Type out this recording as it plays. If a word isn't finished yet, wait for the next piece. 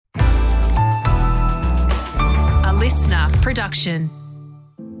listener production.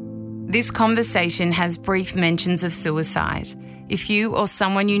 This conversation has brief mentions of suicide. If you or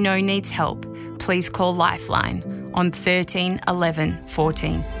someone you know needs help, please call Lifeline on 13 11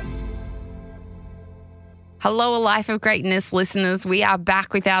 14. Hello, A Life of Greatness listeners. We are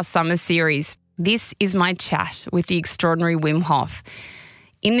back with our summer series. This is my chat with the extraordinary Wim Hof.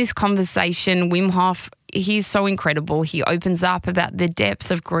 In this conversation, Wim Hof, he's so incredible. He opens up about the depth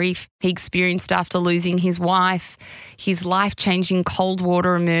of grief he experienced after losing his wife, his life-changing cold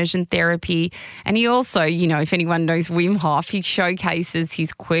water immersion therapy. And he also, if anyone knows Wim Hof, he showcases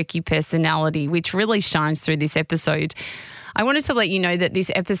his quirky personality, which really shines through this episode. I wanted to let you know that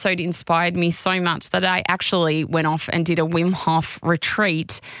this episode inspired me so much that I actually went off and did a Wim Hof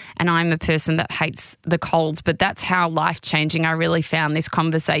retreat, and I'm a person that hates the cold, but that's how life-changing I really found this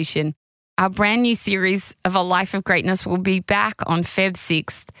conversation. Our brand new series of A Life of Greatness will be back on Feb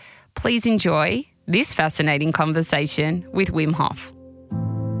 6th. Please enjoy this fascinating conversation with Wim Hof.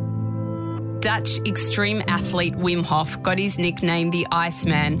 Dutch extreme athlete Wim Hof got his nickname the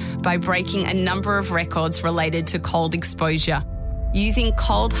Iceman by breaking a number of records related to cold exposure. Using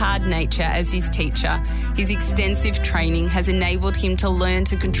cold, hard nature as his teacher, his extensive training has enabled him to learn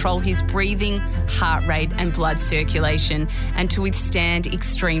to control his breathing, heart rate and blood circulation and to withstand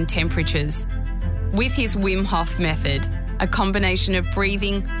extreme temperatures. With his Wim Hof method, a combination of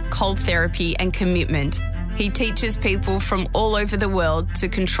breathing, cold therapy and commitment, he teaches people from all over the world to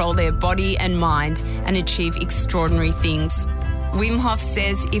control their body and mind and achieve extraordinary things. Wim Hof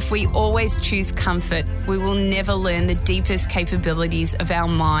says if we always choose comfort, we will never learn the deepest capabilities of our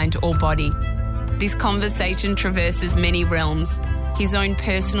mind or body. This conversation traverses many realms: his own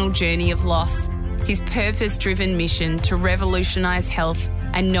personal journey of loss, his purpose-driven mission to revolutionise health,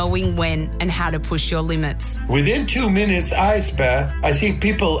 and knowing when and how to push your limits. Within 2 minutes ice bath, I see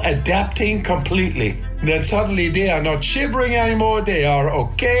people adapting completely. Then suddenly they are not shivering anymore, they are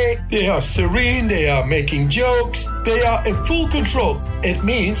okay, they are serene, they are making jokes, they are in full control. It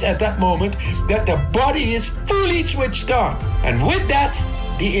means at that moment that the body is fully switched on. And with that,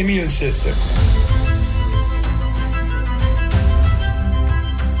 the immune system.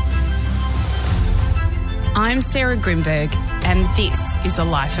 I'm Sarah Grimberg, and this is A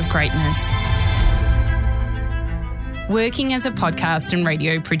Life of Greatness. Working as a podcast and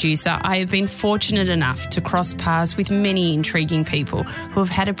radio producer, I have been fortunate enough to cross paths with many intriguing people who have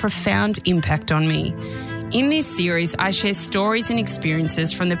had a profound impact on me. In this series, I share stories and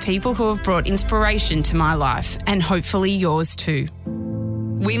experiences from the people who have brought inspiration to my life, and hopefully yours too.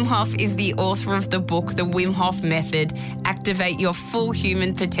 Wim Hof is the author of the book The Wim Hof Method, Activate Your Full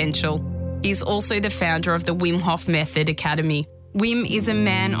Human Potential. He's also the founder of the Wim Hof Method Academy. Wim is a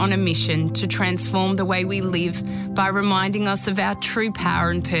man on a mission to transform the way we live by reminding us of our true power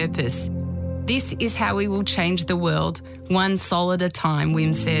and purpose. This is how we will change the world, one soul at a time,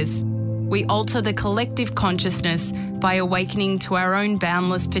 Wim says. We alter the collective consciousness by awakening to our own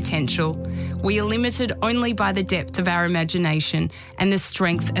boundless potential. We are limited only by the depth of our imagination and the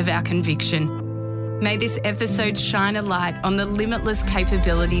strength of our conviction. May this episode shine a light on the limitless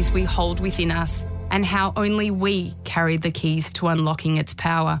capabilities we hold within us and how only we carry the keys to unlocking its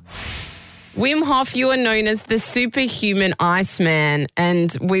power. Wim Hof, you are known as the superhuman Iceman,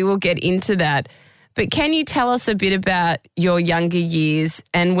 and we will get into that. But can you tell us a bit about your younger years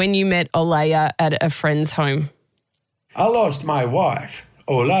and when you met Olaya at a friend's home? I lost my wife,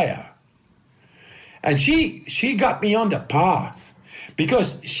 Olaya, and she got me on the path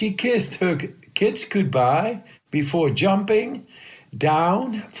because she kissed her kids goodbye before jumping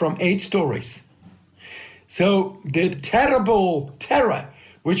down from 8 stories. So the terrible terror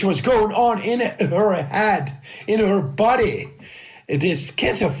which was going on in her head, in her body, this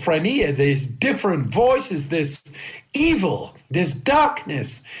schizophrenia, these different voices, this evil, this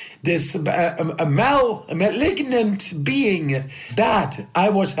darkness, this malignant being, that I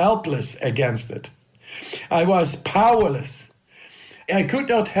was helpless against it. I was powerless. I could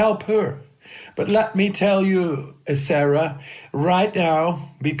not help her. But let me tell you, Sarah, right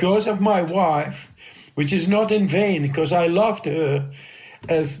now, because of my wife, which is not in vain, because I loved her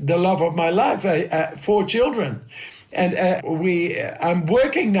as the love of my life, 4 children. And I'm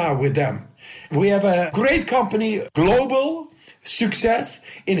working now with them. We have a great company, global success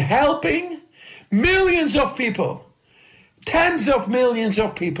in helping millions of people, tens of millions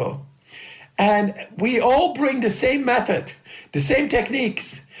of people. And we all bring the same method, the same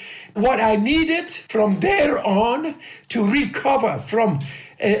techniques. What I needed from there on to recover from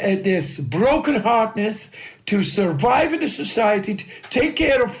this brokenheartedness, to survive in the society, to take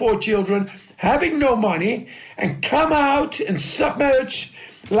care of 4 children, having no money, and come out and submerge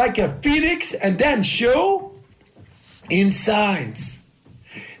like a phoenix and then show in science,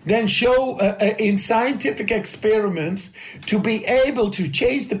 then show in scientific experiments to be able to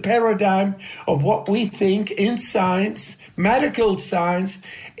change the paradigm of what we think in science, medical science,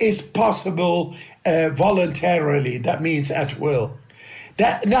 is possible voluntarily. That means at will.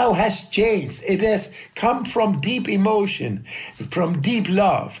 That now has changed. It has come from deep emotion, from deep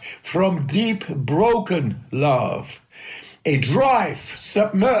love, from deep broken love. A drive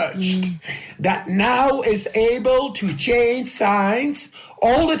submerged that now is able to change science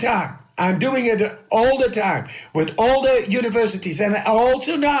all the time. I'm doing it all the time with all the universities. And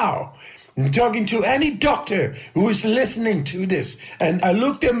also now, I'm talking to any doctor who is listening to this. And I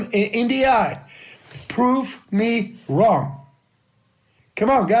look them in the eye. Prove me wrong. Come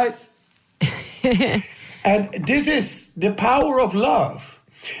on, guys. And this is the power of love,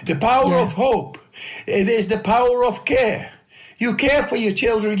 the power of hope. It is the power of care. You care for your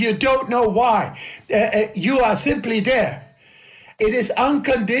children. You don't know why. You are simply there. It is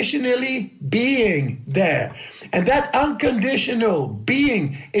unconditionally being there. And that unconditional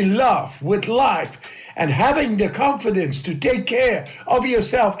being in love with life and having the confidence to take care of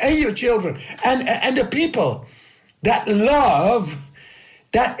yourself and your children and the people, that love,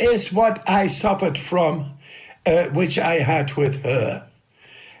 that is what I suffered from, which I had with her.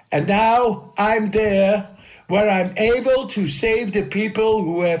 And now I'm there where I'm able to save the people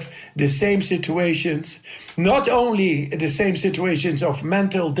who have the same situations, not only the same situations of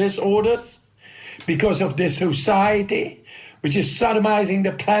mental disorders because of this society, which is sodomizing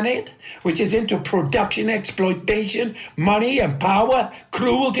the planet, which is into production, exploitation, money and power,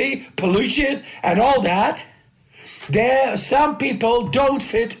 cruelty, pollution, and all that. There, some people don't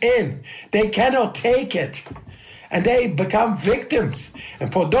fit in. They cannot take it. And they become victims.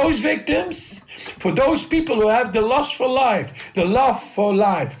 And for those victims, for those people who have the lust for life, the love for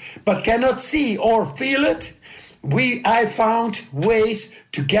life, but cannot see or feel it, I found ways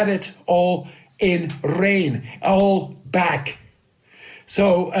to get it all in rein, all back.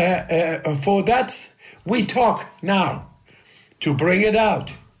 So for that, we talk now to bring it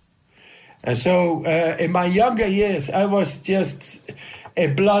out. And so in my younger years, I was just a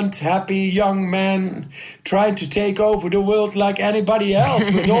blunt, happy young man trying to take over the world like anybody else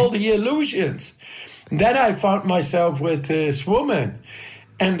with all the illusions. And then I found myself with this woman.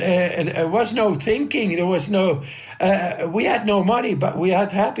 And there was no thinking. There was no, we had no money, but we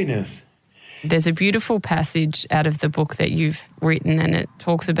had happiness. There's a beautiful passage out of the book that you've written, and it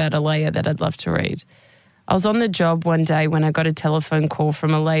talks about Alea that I'd love to read. I was on the job one day when I got a telephone call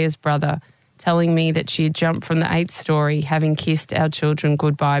from Alea's brother telling me that she had jumped from the 8th story, having kissed our children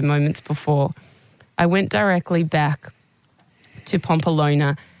goodbye moments before. I went directly back to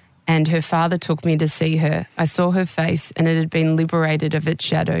Pamplona, and her father took me to see her. I saw her face, and it had been liberated of its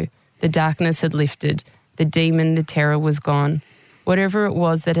shadow. The darkness had lifted. The demon, the terror was gone. Whatever it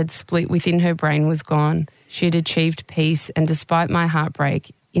was that had split within her brain was gone. She had achieved peace, and despite my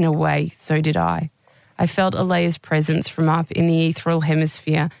heartbreak, in a way, so did I. I felt Alea's presence from up in the ethereal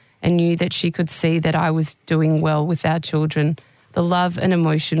hemisphere and knew that she could see that I was doing well with our children. The love and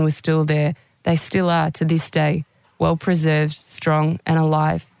emotion were still there. They still are to this day, well preserved, strong and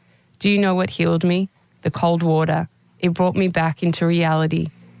alive. Do you know what healed me? The cold water. It brought me back into reality.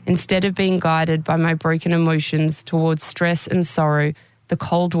 Instead of being guided by my broken emotions towards stress and sorrow, the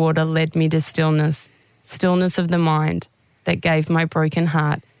cold water led me to stillness of the mind that gave my broken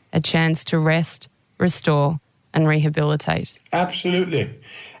heart a chance to rest, restore and rehabilitate. Absolutely.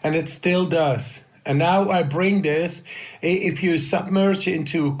 And it still does. And now I bring this, if you submerge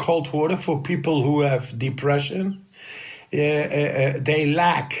into cold water for people who have depression, they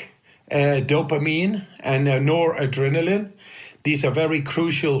lack dopamine and noradrenaline. These are very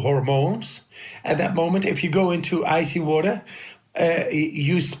crucial hormones. At that moment, if you go into icy water,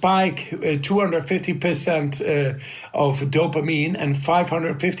 you spike 250% of dopamine and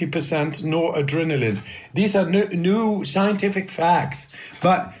 550% noradrenaline. These are new scientific facts.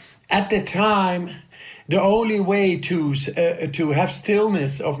 But at the time, the only way to have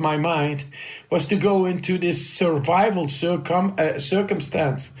stillness of my mind was to go into this survival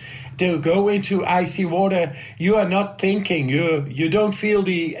circumstance. To go into icy water, you are not thinking. You don't feel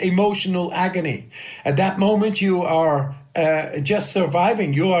the emotional agony. At that moment, you are just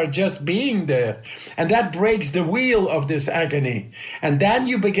surviving. You are just being there. And that breaks the wheel of this agony. And then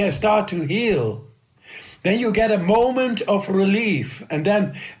you start to heal. Then you get a moment of relief. And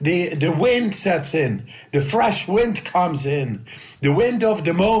then the wind sets in. The fresh wind comes in. The wind of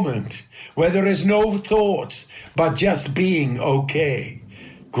the moment, where there is no thoughts, but just being okay.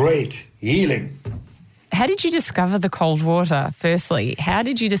 Great healing. How did you discover the cold water, firstly? How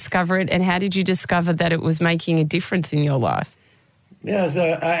did you discover it, and how did you discover that it was making a difference in your life? Yes,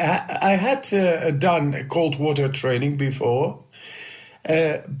 I had done cold water training before,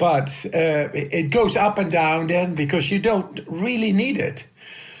 but it goes up and down then because you don't really need it.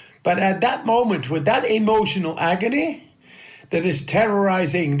 But at that moment, with that emotional agony that is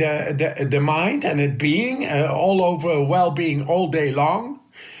terrorizing the mind and it being all over well-being all day long,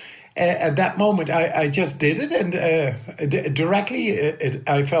 at that moment, I just did it, and directly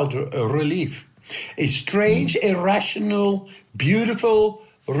I felt a relief. A strange, irrational, beautiful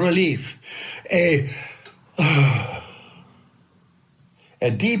relief. A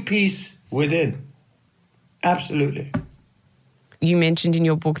deep peace within. Absolutely. You mentioned in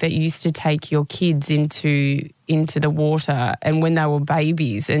your book that you used to take your kids into the water, and when they were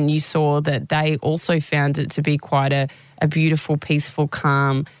babies, and you saw that they also found it to be quite a beautiful, peaceful,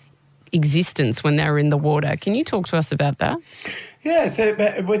 calm existence when they were in the water. Can you talk to us about that? Yes,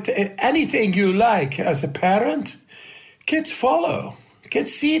 with anything you like as a parent, kids follow.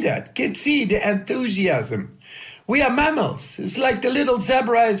 Kids see that. Kids see the enthusiasm. We are mammals. It's like the little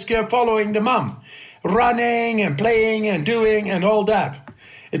zebra is following the mom, running and playing and doing and all that.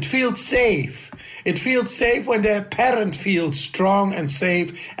 It feels safe. It feels safe when the parent feels strong and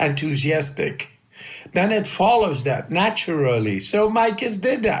safe, enthusiastic. Then it follows that naturally. So my kids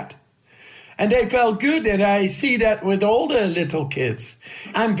did that. And they felt good, and I see that with all the little kids.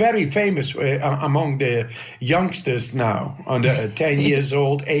 I'm very famous among the youngsters now, under 10 years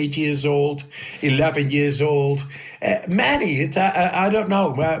old, 8 years old, 11 years old. Many, I don't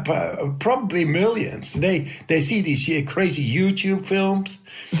know, probably millions. They see these crazy YouTube films.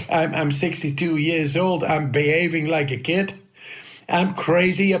 I'm 62 years old. I'm behaving like a kid. I'm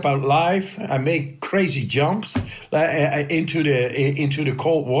crazy about life. I make crazy jumps into the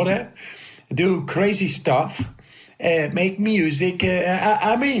cold water. Do crazy stuff, make music.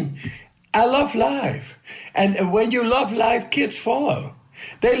 I mean, I love life. And when you love life, kids follow.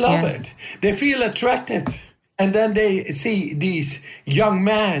 They love it. They feel attracted. And then they see these young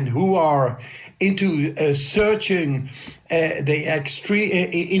men who are into searching in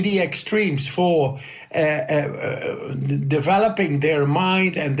the extremes for developing their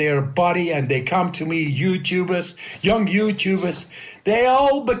mind and their body, and they come to me, YouTubers, young YouTubers. They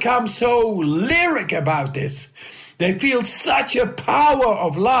all become so lyric about this. They feel such a power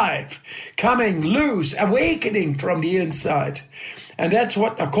of life coming loose, awakening from the inside. And that's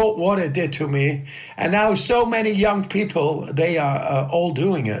what the cold water did to me. And now so many young people, they are all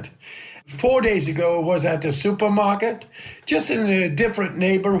doing it. 4 days ago, I was at the supermarket, just in a different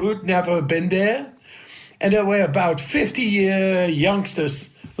neighborhood, never been there. And there were about 50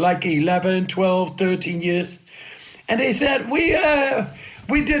 youngsters, like 11, 12, 13 years. And they said, we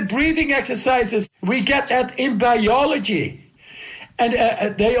did breathing exercises. We get that in biology. And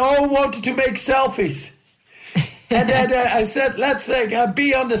they all wanted to make selfies. And then I said, let's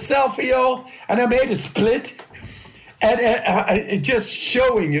be on the selfie all. And I made a split. And just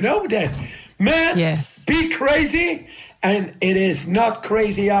showing, that, man, be crazy. And it is not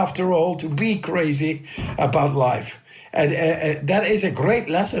crazy after all to be crazy about life. And that is a great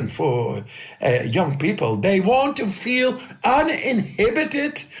lesson for young people. They want to feel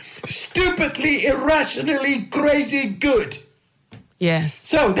uninhibited, stupidly, irrationally, crazy good. Yes.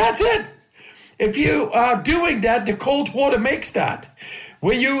 So that's it. If you are doing that, the cold water makes that.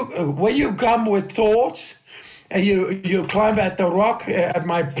 When you come with thoughts, and you climb at the rock at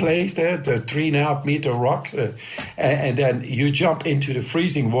my place there, the 3.5 meter rocks, and then you jump into the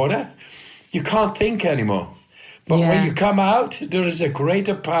freezing water, you can't think anymore. But when you come out, there is a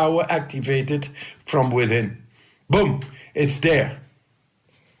greater power activated from within. Boom, it's there.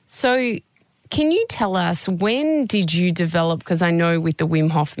 So can you tell us, when did you develop, because I know with the Wim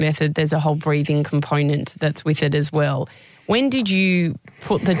Hof method, there's a whole breathing component that's with it as well. When did you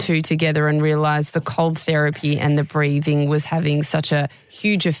put the two together and realise the cold therapy and the breathing was having such a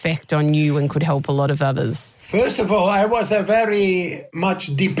huge effect on you and could help a lot of others? First of all, I was a very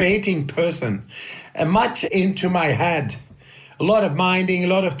much debating person, and much into my head. A lot of minding, a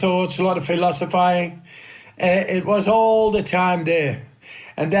lot of thoughts, a lot of philosophizing. It was all the time there.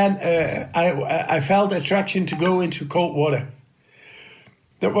 And then I felt attraction to go into cold water.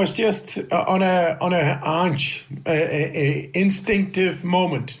 That was just on a hunch, a instinctive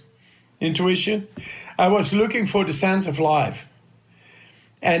moment, intuition. I was looking for the sense of life,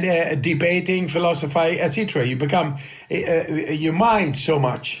 and debating, philosophizing, etc. You become your mind so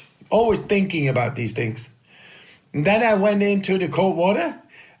much, always thinking about these things. And then I went into the cold water.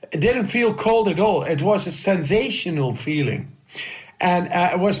 It didn't feel cold at all. It was a sensational feeling. and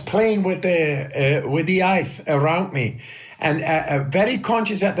I was playing with the ice around me, and very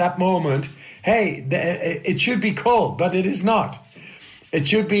conscious at that moment. Hey, it should be cold, but it is not. It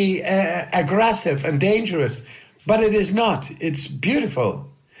should be aggressive and dangerous, but it is not. It's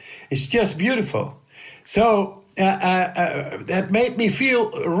beautiful. It's just beautiful. So that made me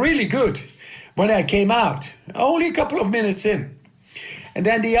feel really good when I came out, only a couple of minutes in. And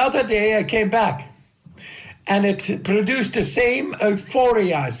then the other day I came back, and it produced the same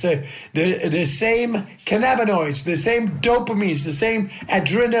euphoria, the same cannabinoids, the same dopamines, the same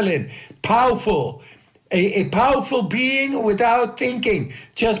adrenaline, powerful. A powerful being without thinking,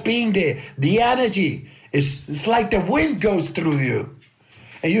 just being there. The energy it's like the wind goes through you,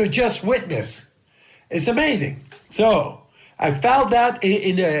 and you just witness. It's amazing. So I felt that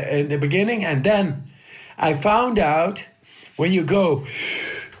in the beginning, and then I found out when you go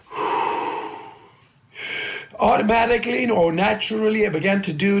automatically or naturally, I began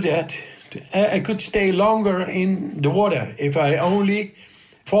to do that. I could stay longer in the water if I only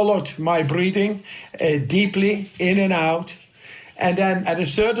followed my breathing deeply in and out. And then at a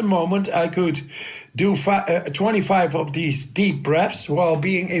certain moment, I could do 25 of these deep breaths while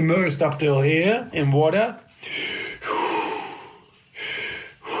being immersed up till here in water.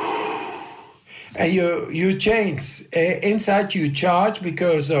 And you change. Inside you charge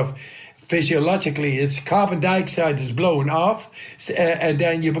because of physiologically, it's carbon dioxide is blown off. And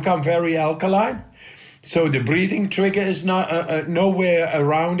then you become very alkaline. So the breathing trigger is not nowhere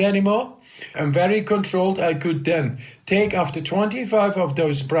around anymore. I'm very controlled. I could then take after 25 of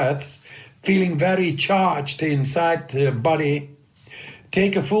those breaths, feeling very charged inside the body,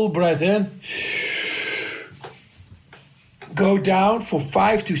 take a full breath in, go down for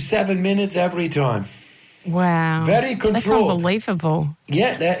 5 to 7 minutes every time. Wow. Very controlled. That's unbelievable.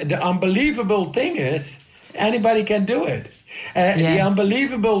 Yeah, the unbelievable thing is anybody can do it. The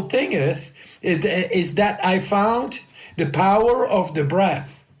unbelievable thing is that I found the power of the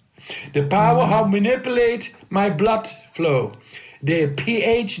breath. The power how manipulate my blood flow, the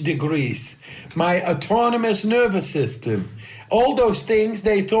pH degrees, my autonomous nervous system. All those things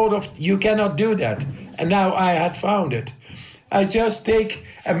they thought of, you cannot do that. And now I had found it. I just take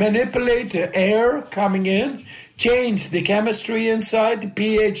and manipulate the air coming in, change the chemistry inside, the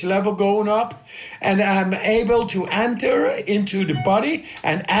pH level going up, and I'm able to enter into the body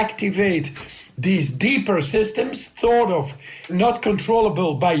and activate these deeper systems thought of not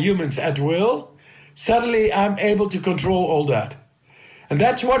controllable by humans at will. Suddenly I'm able to control all that. And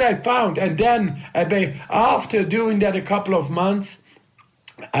that's what I found. And then after doing that a couple of months,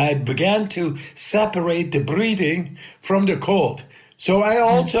 I began to separate the breathing from the cold. So I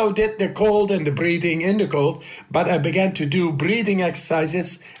also did the cold and the breathing in the cold, but I began to do breathing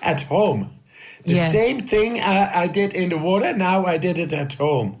exercises at home. The same thing I did in the water, now I did it at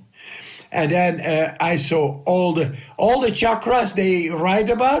home. And then I saw all the chakras they write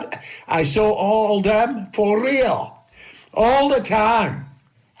about. I saw all them for real, all the time.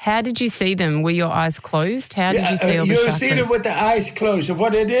 How did you see them? Were your eyes closed? How did you see all the chakras? You see them with the eyes closed.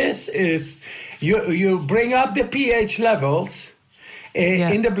 What it is you bring up the pH levels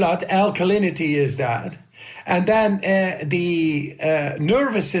in the blood. Alkalinity is that. And then the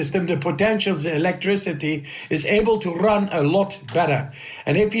nervous system, the potentials, the electricity is able to run a lot better.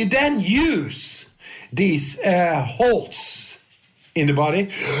 And if you then use these holds in the body,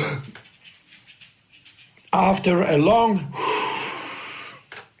 after a long,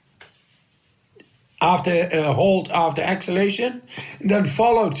 after a hold, after exhalation, then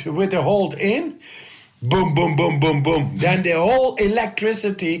followed with a hold in, boom, boom, boom, boom, boom. Then the whole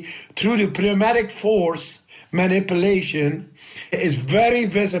electricity through the pneumatic force manipulation is very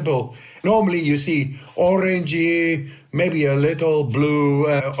visible. Normally you see orangey, maybe a little blue,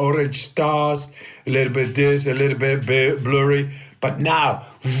 orange stars, a little bit this, a little bit blurry. But now,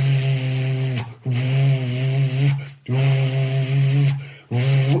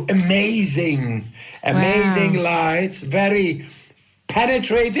 amazing lights, very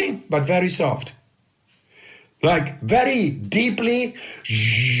penetrating, but very soft. Like very deeply,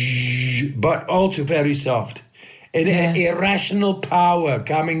 but also very soft. An irrational power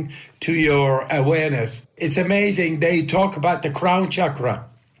coming to your awareness. It's amazing. They talk about the crown chakra.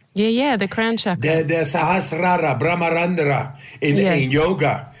 Yeah, the crown chakra. The Sahasrara, Brahmarandra in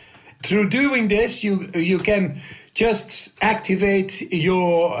yoga. Through doing this, you can just activate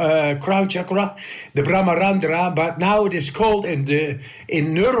your crown chakra, the Brahmarandra, but now it is called in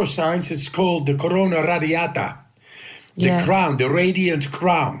neuroscience, it's called the corona radiata, the crown, the radiant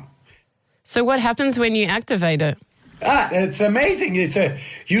crown. So what happens when you activate it? It's amazing.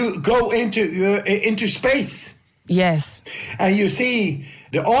 You go into space. Yes. And you see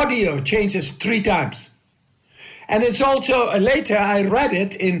the audio changes 3 times. And it's also, later I read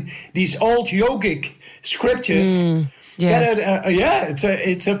it in these old yogic scriptures. Yes. That,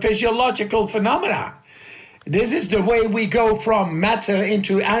 it's a physiological phenomena. This is the way we go from matter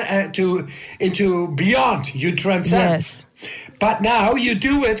into beyond. You transcend. Yes. But now you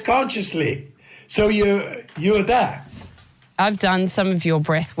do it consciously. So you're there. I've done some of your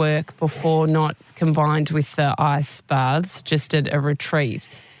breath work before, not combined with the ice baths, just at a retreat.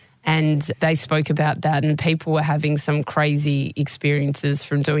 And they spoke about that, and people were having some crazy experiences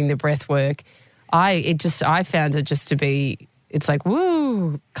from doing the breath work. I found it just to be, it's like,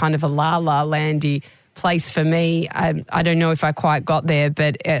 woo, kind of a la-la landy place for me. I don't know if I quite got there,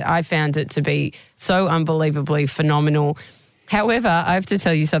 but I found it to be so unbelievably phenomenal. However, I have to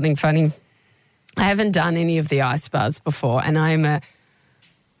tell you something funny. I haven't done any of the ice baths before, and I am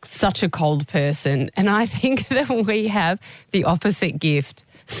such a cold person, and I think that we have the opposite gift.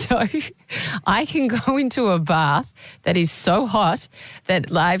 So I can go into a bath that is so hot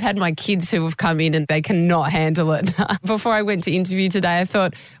that I've had my kids who have come in and they cannot handle it. Before I went to interview today, I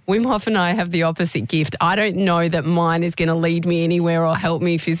thought, Wim Hof and I have the opposite gift. I don't know that mine is going to lead me anywhere or help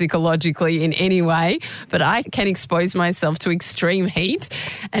me physiologically in any way, but I can expose myself to extreme heat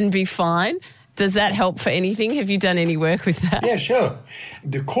and be fine. Does that help for anything? Have you done any work with that? Yeah, sure.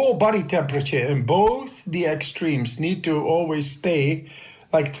 The core body temperature in both the extremes need to always stay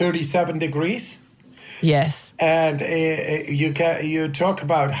like 37 degrees. Yes. And you talk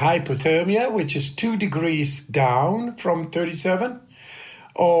about hypothermia, which is 2 degrees down from 37,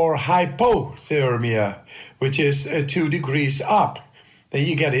 or hypothermia, which is 2 degrees up. Then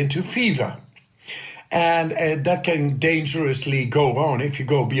you get into fever. And that can dangerously go on if you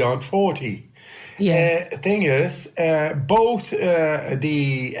go beyond 40. Yes. Thing is, both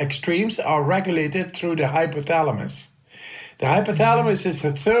the extremes are regulated through the hypothalamus. The hypothalamus is the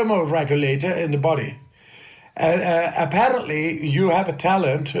thermoregulator in the body. And apparently you have a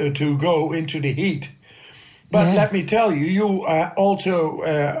talent to go into the heat. But yes. Let me tell you, you also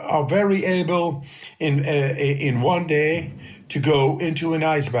are very able in one day to go into an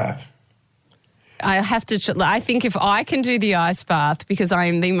ice bath. I think if I can do the ice bath, because I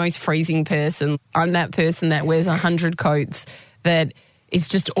am the most freezing person, I'm that person that wears 100 coats, that is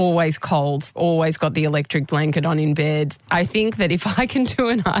just always cold, always got the electric blanket on in bed. I think that if I can do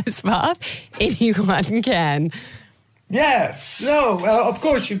an ice bath, anyone can. Yes. No, of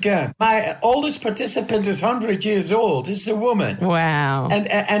course you can. My oldest participant is 100 years old. This is a woman. Wow.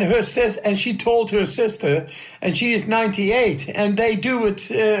 And her sis, and she told her sister, and she is 98, and they do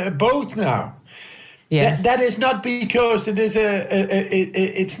it both now. Yes. That is not because it is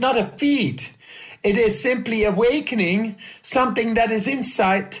it's not a feat. It is simply awakening something that is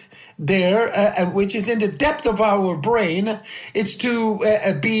inside there, which is in the depth of our brain. It's to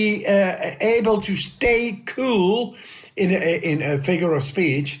be able to stay cool in a figure of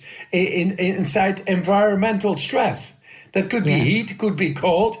speech inside environmental stress. That could be heat, could be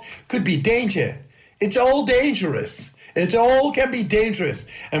cold, could be danger. It's all dangerous. It all can be dangerous.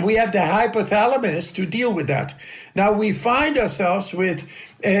 And we have the hypothalamus to deal with that. Now we find ourselves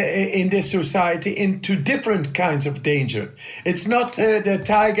in this society into different kinds of danger. It's not the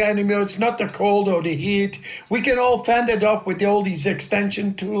tiger anymore. It's not the cold or the heat. We can all fend it off with all these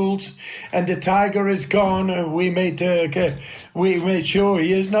extension tools. And the tiger is gone. We made sure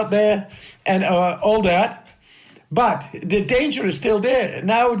he is not there. And all that. But the danger is still there.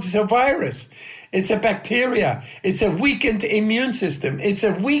 Now it's a virus. It's a bacteria. It's a weakened immune system. It's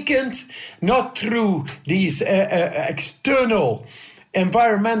a weakened, not through these external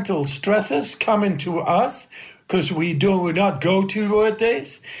environmental stresses coming to us, because we do not go toward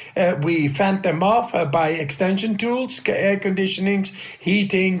this. We fend them off by extension tools, air conditionings,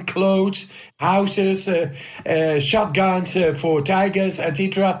 heating, clothes, houses, shotguns for tigers,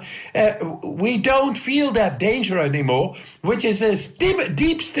 etc. We don't feel that danger anymore, which is a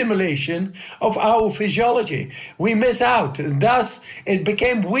deep stimulation of our physiology. We miss out, and thus it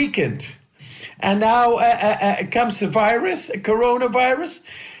became weakened. And now comes the virus, coronavirus.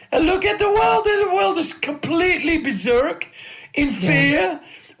 And look at the world. The world is completely berserk in fear.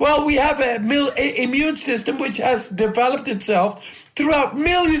 Well, we have an immune system which has developed itself throughout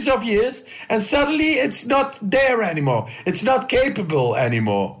millions of years, and suddenly it's not there anymore. It's not capable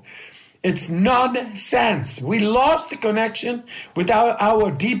anymore. It's nonsense. We lost the connection with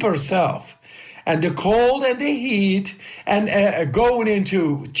our deeper self. And the cold and the heat and going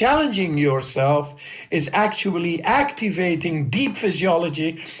into challenging yourself is actually activating deep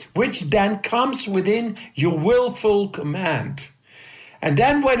physiology, which then comes within your willful command. And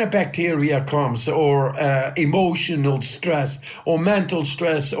then when a bacteria comes, or emotional stress, or mental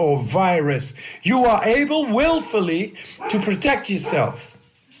stress, or virus, you are able willfully to protect yourself.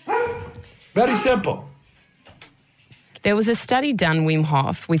 Very simple. There was a study done, Wim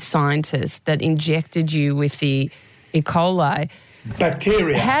Hof, with scientists that injected you with the E. coli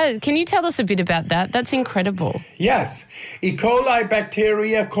bacteria. Can you tell us a bit about that? That's incredible. Yes. E. coli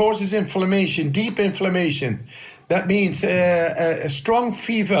bacteria causes inflammation, deep inflammation. That means a strong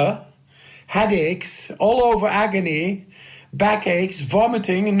fever, headaches, all over agony, backaches,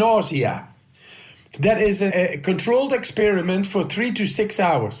 vomiting, and nausea. That is a controlled experiment for 3 to 6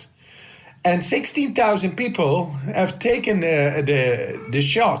 hours. And 16,000 people have taken the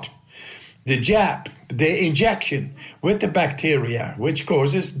shot, the jab, the injection with the bacteria, which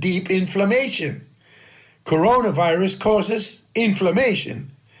causes deep inflammation. Coronavirus causes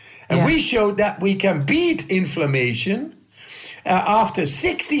inflammation. And we showed that we can beat inflammation after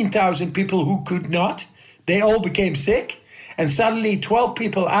 16,000 people who could not. They all became sick. And suddenly 12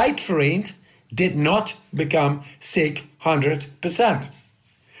 people I trained did not become sick 100%.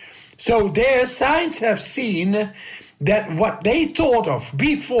 So their science have seen that what they thought of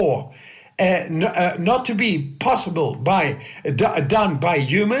before not to be possible done by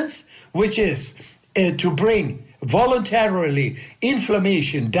humans, which is to bring voluntarily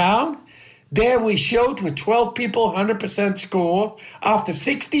inflammation down. There we showed with 12 people 100% score after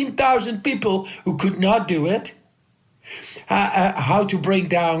 16,000 people who could not do it, how to bring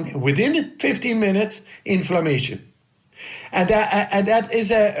down within 15 minutes inflammation. And that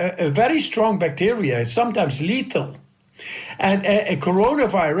is a very strong bacteria, sometimes lethal. And a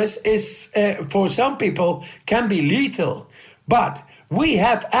coronavirus is, for some people, can be lethal. But we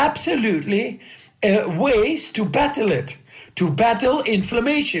have absolutely ways to battle it, to battle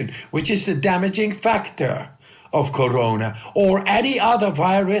inflammation, which is the damaging factor of corona, or any other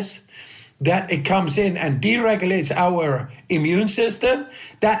virus that it comes in and deregulates our immune system.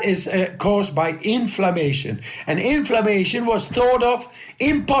 That is caused by inflammation. And inflammation was thought of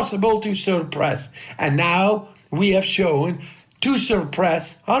impossible to suppress. And now we have shown to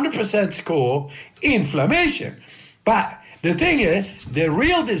suppress 100% score inflammation. But the thing is, the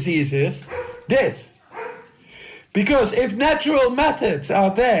real disease is this. Because if natural methods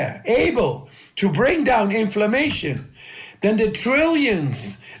are there, able to bring down inflammation, then the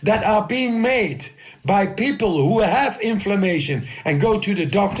trillions that are being made by people who have inflammation and go to the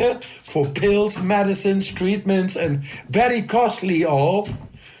doctor for pills, medicines, treatments, and very costly all,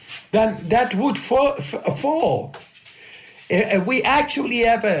 then that would fall. We actually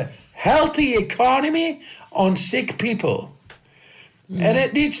have a healthy economy on sick people. And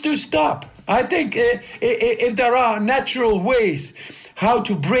it needs to stop. I think if there are natural ways how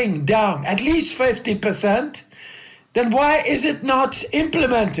to bring down at least 50%, then why is it not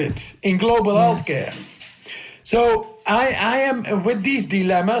implemented in global healthcare? So I am with these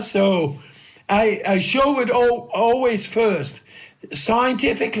dilemmas. So I show it always first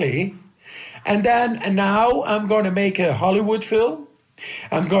scientifically, and then now I'm going to make a Hollywood film.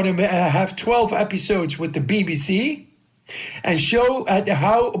 I'm going to have 12 episodes with the BBC and show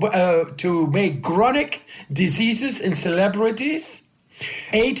how to make chronic diseases in celebrities.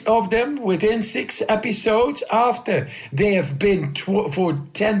 8 of them within 6 episodes after they have been for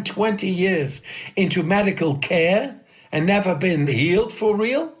 10, 20 years into medical care and never been healed for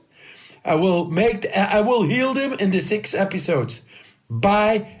real. I will heal them in the 6 episodes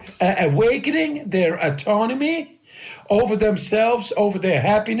by awakening their autonomy over themselves, over their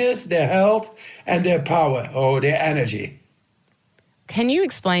happiness, their health, and their power or their energy. Can you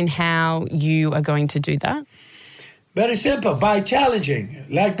explain how you are going to do that? Very simple, by challenging.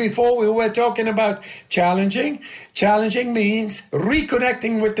 Like before we were talking about challenging. Challenging means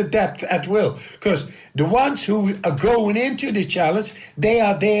reconnecting with the depth at will. Because the ones who are going into the challenge, they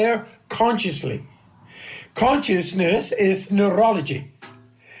are there consciously. Consciousness is neurology.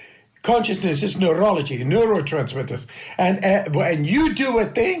 Consciousness is neurology, neurotransmitters. And when you do a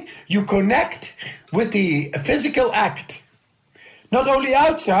thing, you connect with the physical act. Not only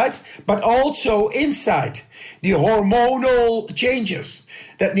outside, but also inside. The hormonal changes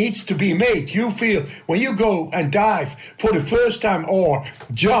that needs to be made. You feel when you go and dive for the first time or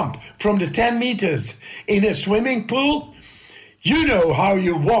jump from the 10 meters in a swimming pool, you know how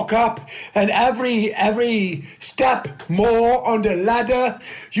you walk up and every step more on the ladder,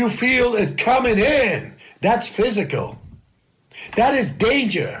 you feel it coming in. That's physical. That is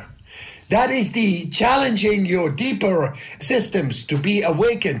danger. That is the challenging your deeper systems to be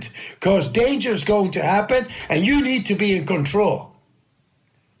awakened, because danger is going to happen and you need to be in control.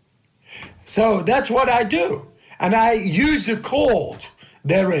 So that's what I do. And I use the cold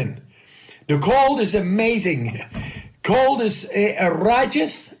therein. The cold is amazing. Cold is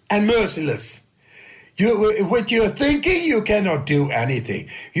righteous and merciless. With your thinking, you cannot do anything.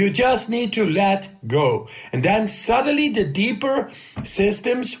 You just need to let go. And then suddenly the deeper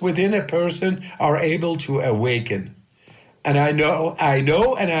systems within a person are able to awaken. And I know,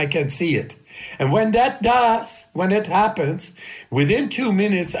 and I can see it. And when it happens, within 2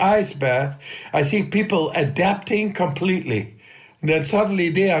 minutes ice bath, I see people adapting completely. And then suddenly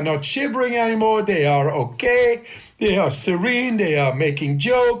they are not shivering anymore. They are okay. They are serene. They are making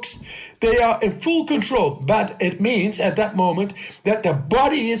jokes. They are in full control. But it means at that moment that the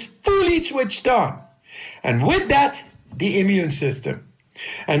body is fully switched on. And with that, the immune system.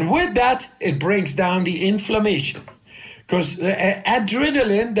 And with that, it brings down the inflammation. Because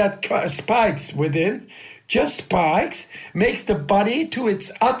adrenaline that spikes within, just spikes, makes the body to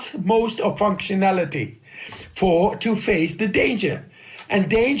its utmost of functionality to face the danger. And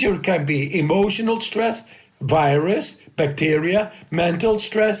danger can be emotional stress, virus, bacteria, mental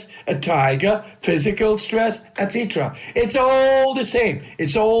stress, a tiger, physical stress, etc. It's all the same.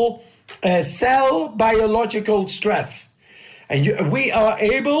 It's all cell biological stress. And we are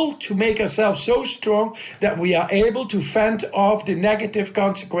able to make ourselves so strong that we are able to fend off the negative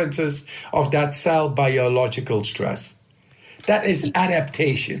consequences of that cell biological stress. That is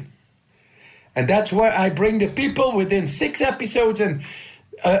adaptation. And that's where I bring the people within 6 episodes, and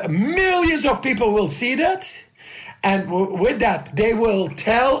millions of people will see that. And with that, they will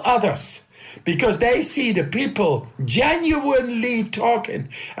tell others, because they see the people genuinely talking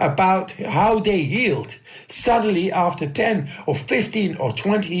about how they healed suddenly after 10 or 15 or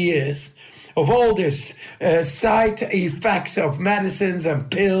 20 years of all this side effects of medicines and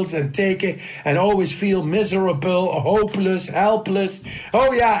pills and taking, and always feel miserable, hopeless, helpless.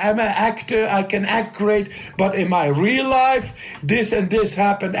 Oh yeah, I'm an actor, I can act great, but in my real life, this and this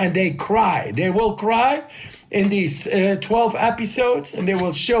happened, and they cry. They will cry in these 12 episodes, and they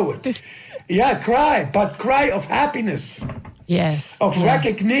will show it. Yeah, cry, but cry of happiness. Yes. Of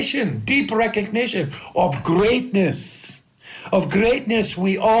recognition, deep recognition of greatness. Of greatness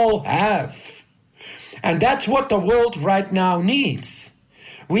we all have. And that's what the world right now needs.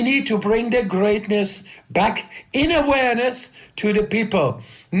 We need to bring the greatness back in awareness to the people.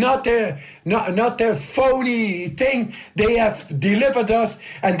 Not the phony thing they have delivered us,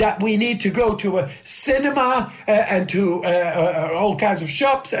 and that we need to go to a cinema and to all kinds of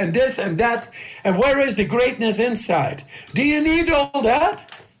shops and this and that. And where is the greatness inside? Do you need all that?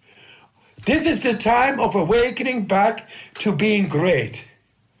 This is the time of awakening back to being great.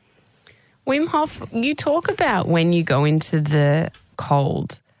 Wim Hof, you talk about when you go into the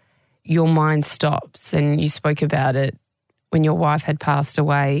cold, your mind stops, and you spoke about it when your wife had passed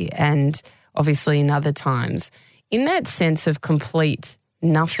away and obviously in other times. In that sense of complete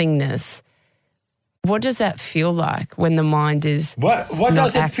nothingness, what does that feel like when the mind is What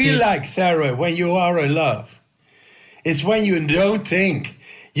does it feel like, Sarah, when you are in love? It's when you don't think.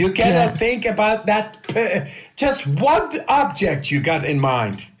 You cannot think about that, just one object you got in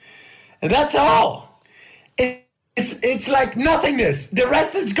mind. And that's all. It's like nothingness. The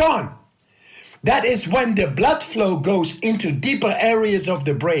rest is gone. That is when the blood flow goes into deeper areas of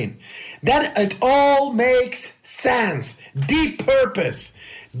the brain. Then it all makes sense. Deep purpose.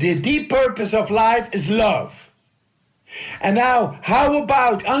 The deep purpose of life is love. And now, how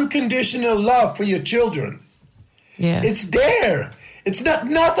about unconditional love for your children? Yeah. It's there. It's not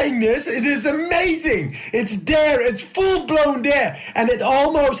nothingness. It is amazing. It's there. It's full-blown there. And it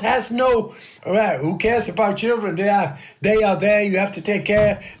almost has no, well, who cares about children? They are there. You have to take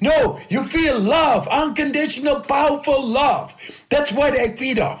care. No, you feel love, unconditional, powerful love. That's what they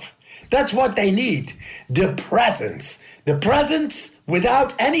feed off. That's what they need. The presence. The presence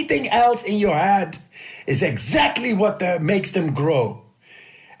without anything else in your head is exactly what makes them grow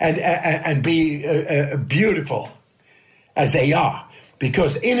and be beautiful as they are.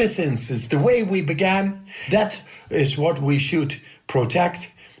 Because innocence is the way we began. That is what we should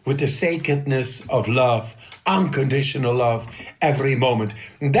protect with the sacredness of love, unconditional love, every moment.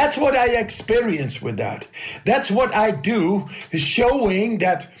 And that's what I experience with that. That's what I do, showing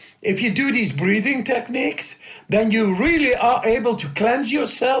that if you do these breathing techniques, then you really are able to cleanse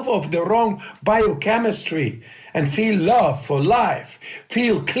yourself of the wrong biochemistry and feel love for life,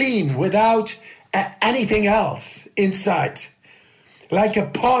 feel clean without anything else inside. Like a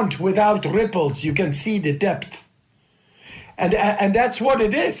pond without ripples, you can see the depth. And that's what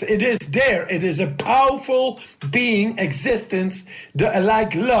it is. It is there. It is a powerful being, existence,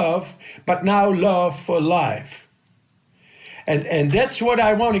 like love, but now love for life. And that's what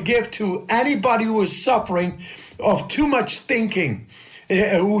I want to give to anybody who is suffering of too much thinking,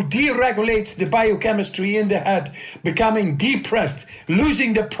 who deregulates the biochemistry in the head, becoming depressed,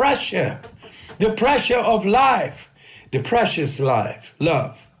 losing the pressure of life, the precious life,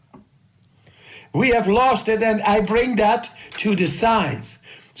 love. We have lost it, and I bring that to the science.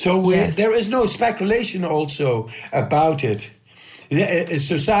 So there is no speculation also about it.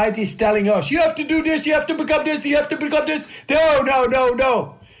 Society is telling us, you have to do this, you have to become this, you have to become this.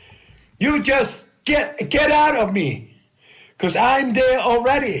 No. You just get out of me, because I'm there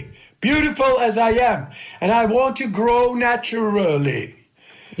already, beautiful as I am, and I want to grow naturally.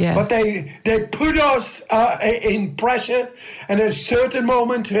 Yes. But they put us in pressure, and at a certain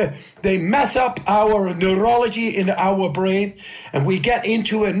moment they mess up our neurology in our brain, and we get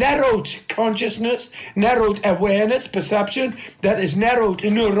into a narrowed consciousness, narrowed awareness, perception that is narrowed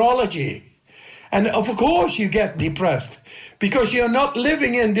neurology. And of course you get depressed because you're not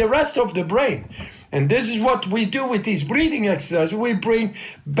living in the rest of the brain. And this is what we do with these breathing exercises. We bring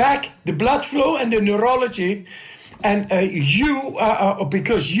back the blood flow and the neurology. And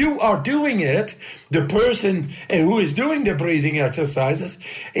because you are doing it, the person who is doing the breathing exercises,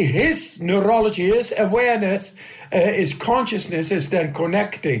 his neurology, his awareness, his consciousness is then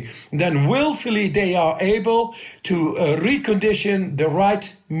connecting. Then willfully they are able to recondition the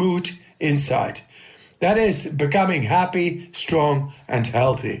right mood inside. That is becoming happy, strong, and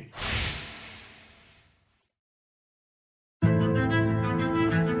healthy.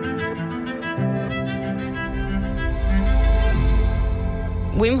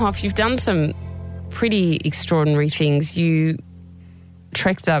 Wim Hof, you've done some pretty extraordinary things. You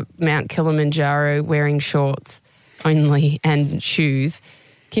trekked up Mount Kilimanjaro wearing shorts only and shoes.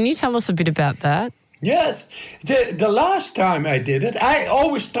 Can you tell us a bit about that? Yes. The last time I did it, I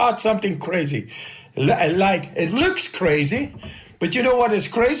always thought something crazy. Like, it looks crazy, but you know what is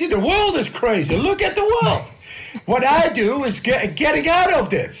crazy? The world is crazy. Look at the world. What I do is getting out of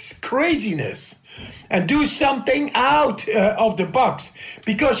this craziness and do something out of the box,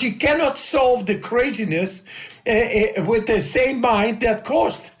 because you cannot solve the craziness with the same mind that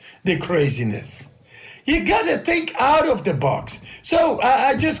caused the craziness. You got to think out of the box. So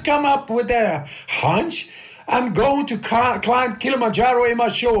I just come up with a hunch. I'm going to climb Kilimanjaro in my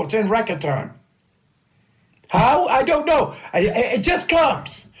shorts in reggaeton. How? I don't know. It just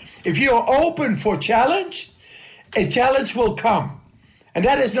comes. If you're open for challenge, a challenge will come. And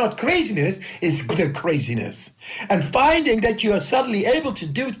that is not craziness, it's the craziness. And finding that you are suddenly able to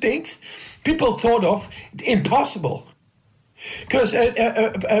do things people thought of impossible. Because,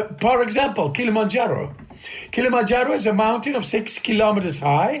 for example, Kilimanjaro. Kilimanjaro is a mountain of 6 kilometers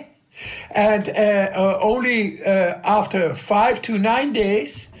high. And only after 5 to 9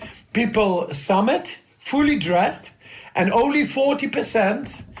 days, people summit, fully dressed, and only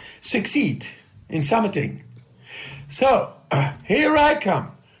 40% succeed in summiting. So, here I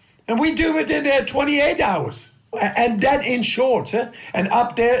come. And we do it in 28 hours. And then in shorts. And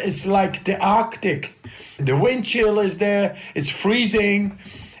up there is like the Arctic. The wind chill is there. It's freezing.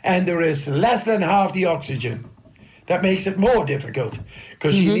 And there is less than half the oxygen. That makes it more difficult.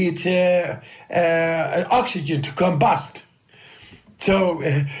 Because you need oxygen to combust. So,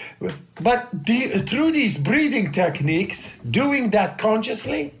 but through these breathing techniques, doing that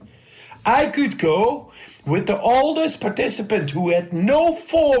consciously, I could go with the oldest participant who had no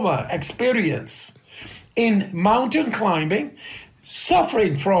former experience in mountain climbing,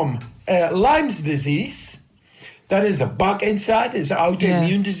 suffering from Lyme's disease. That is a bug inside, it's an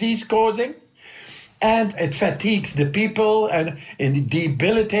autoimmune disease causing. And it fatigues the people and it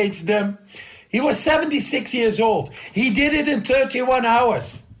debilitates them. He was 76 years old. He did it in 31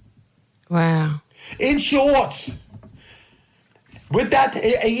 hours. Wow. In shorts. With that,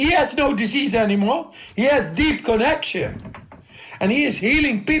 he has no disease anymore. He has deep connection. And he is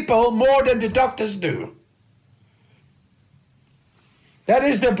healing people more than the doctors do. That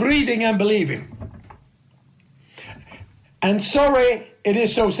is the breathing and believing. And sorry, it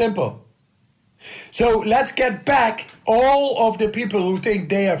is so simple. So let's get back all of the people who think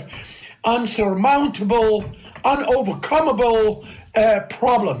they have unsurmountable, unovercomable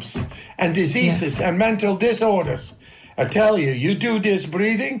problems and diseases and mental disorders. I tell you, you do this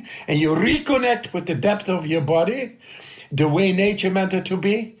breathing and you reconnect with the depth of your body, the way nature meant it to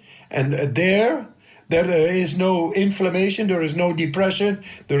be, and there is no inflammation, there is no depression,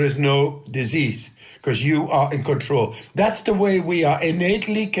 there is no disease, because you are in control. That's the way we are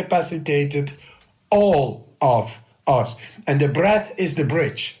innately capacitated, all of us. And the breath is the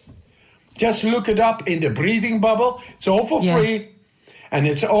bridge. Just look it up in the breathing bubble. It's all for free, and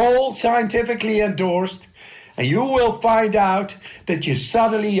it's all scientifically endorsed. And you will find out that you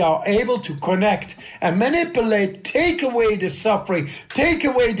suddenly are able to connect and manipulate, take away the suffering, take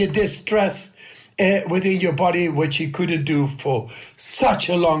away the distress within your body, which you couldn't do for such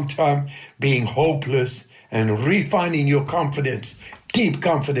a long time, being hopeless and refining your confidence, deep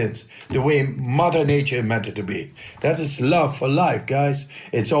confidence, the way Mother Nature meant it to be. That is love for life, guys.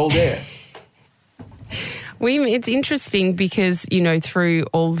 It's all there. Wim, it's interesting because, you know, through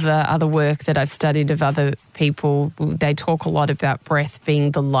all the other work that I've studied of other people, they talk a lot about breath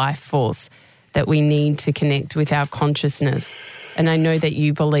being the life force that we need to connect with our consciousness. And I know that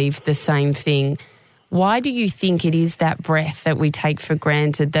you believe the same thing. Why do you think it is that breath that we take for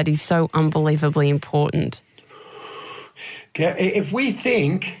granted that is so unbelievably important? If we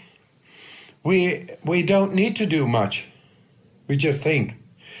think, we don't need to do much. We just think.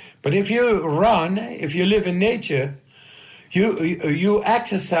 But if you run, if you live in nature, you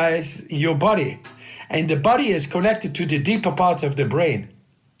exercise your body. And the body is connected to the deeper parts of the brain.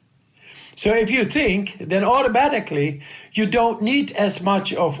 So if you think, then automatically you don't need as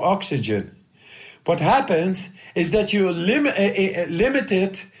much of oxygen. What happens is that you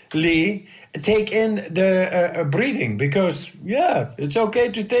limitedly take in the breathing because, yeah, it's okay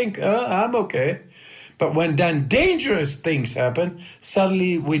to think, I'm okay. But when then dangerous things happen,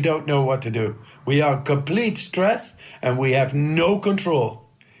 suddenly we don't know what to do. We are in complete stress and we have no control.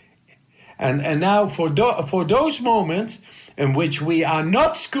 And now for those moments in which we are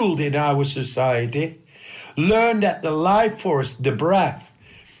not schooled in our society, learn that the life force, the breath,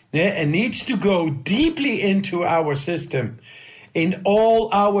 it needs to go deeply into our system, in all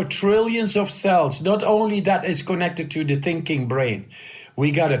our trillions of cells. Not only that is connected to the thinking brain.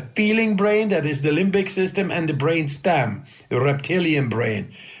 We got a feeling brain, that is the limbic system, and the brain stem, the reptilian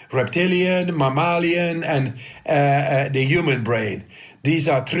brain. Reptilian, mammalian, and the human brain. These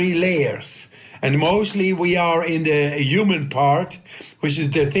are 3 layers. And mostly we are in the human part, which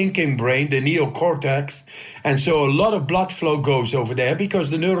is the thinking brain, the neocortex. And so a lot of blood flow goes over there because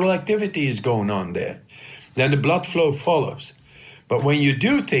the neural activity is going on there. Then the blood flow follows. But when you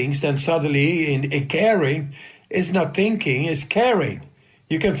do things, then suddenly in caring, it's not thinking, it's caring.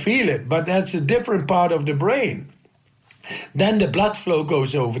 You can feel it, but that's a different part of the brain. Then the blood flow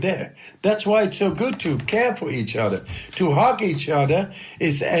goes over there. That's why it's so good to care for each other. To hug each other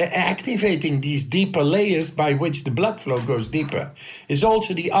is activating these deeper layers by which the blood flow goes deeper. It's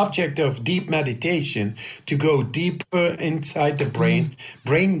also the object of deep meditation, to go deeper inside the brain,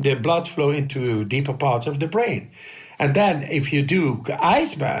 bring the blood flow into deeper parts of the brain. And then if you do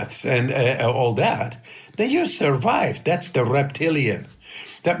ice baths and all that, then you survive. That's the reptilian.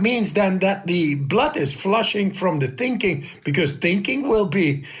 That means then that the blood is flushing from the thinking, because thinking will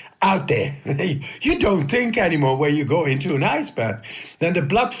be out there. You don't think anymore when you go into an ice bath. Then the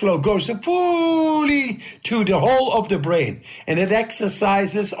blood flow goes fully to the whole of the brain, and it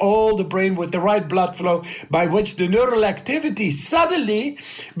exercises all the brain with the right blood flow, by which the neural activity suddenly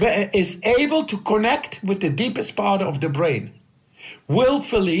is able to connect with the deepest part of the brain.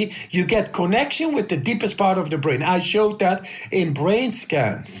 Willfully, you get connection with the deepest part of the brain. I showed that in brain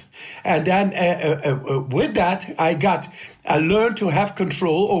scans. And then with that, I learned to have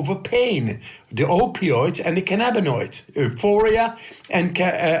control over pain, the opioids and the cannabinoids. Euphoria and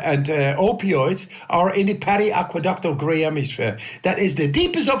opioids are in the periaqueductal gray hemisphere. That is the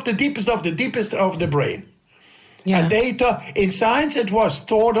deepest of the deepest of the deepest of the brain. Yeah. And in science, it was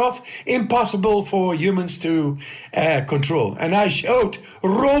thought of impossible for humans to control. And I showed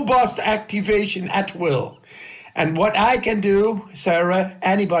robust activation at will. And what I can do, Sarah,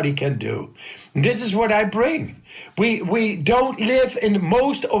 anybody can do. This is what I bring. We don't live in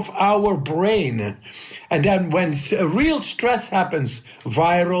most of our brain. And then when real stress happens,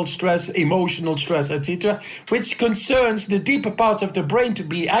 viral stress, emotional stress, etc., which concerns the deeper parts of the brain to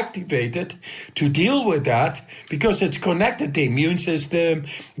be activated to deal with that, because it's connected, the immune system,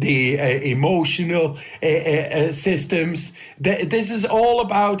 the emotional systems. This is all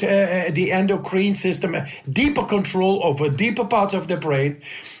about the endocrine system, deeper control over deeper parts of the brain.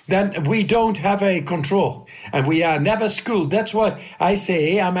 Then we don't have a control, and we are never schooled. That's why I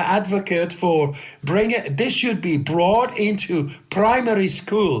say I'm an advocate for this should be brought into primary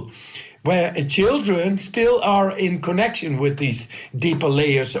school, where children still are in connection with these deeper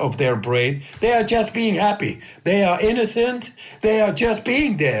layers of their brain. They are just being happy. They are innocent. They are just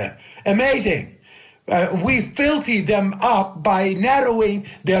being there. Amazing. We filthy them up by narrowing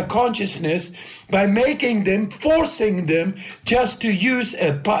their consciousness, by making them, forcing them just to use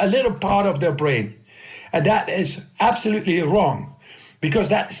a little part of their brain. And that is absolutely wrong. because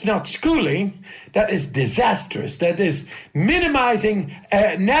that's not schooling, that is disastrous. That is minimizing,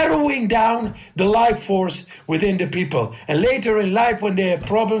 narrowing down the life force within the people. And later in life, when they have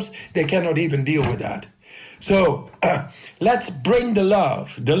problems, they cannot even deal with that. So let's bring the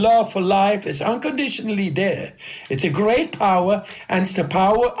love. The love for life is unconditionally there. It's a great power, and it's the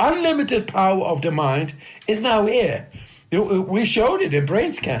power, unlimited power of the mind is now here. We showed it in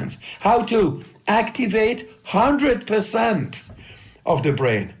brain scans, how to activate 100% of the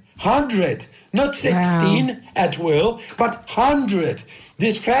brain. 100, not 16 at will, but 100.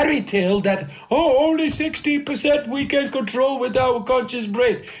 This fairy tale that, only 60% we can control with our conscious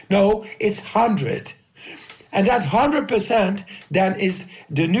brain. No, it's 100. And that 100% then is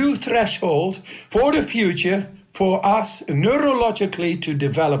the new threshold for the future for us neurologically to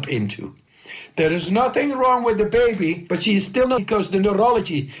develop into. There is nothing wrong with the baby, but she is still not, because the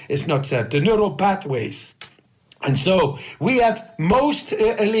neurology is not set, the neural pathways. And so we have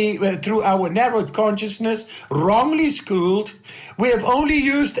mostly, through our narrowed consciousness, wrongly schooled, we have only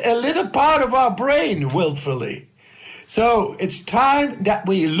used a little part of our brain willfully. So it's time that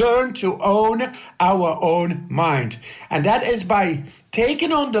we learn to own our own mind. And that is by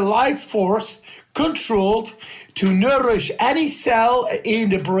taking on the life force controlled to nourish any cell in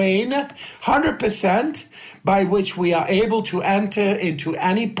the brain, 100%, by which we are able to enter into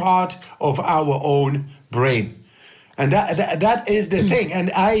any part of our own brain. And that is the thing.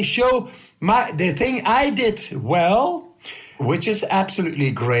 And I show the thing I did well, which is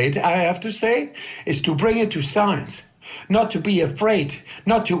absolutely great, I have to say, is to bring it to science. Not to be afraid,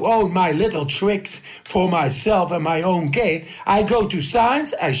 not to own my little tricks for myself and my own gain. I go to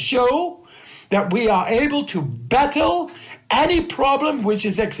science, I show that we are able to battle any problem which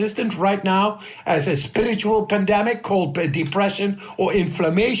is existent right now as a spiritual pandemic called depression or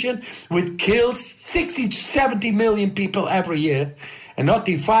inflammation, which kills 60 to 70 million people every year. And not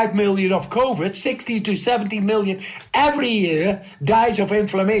the 5 million of COVID, 60 to 70 million every year dies of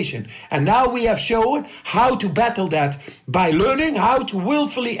inflammation. And now we have shown how to battle that by learning how to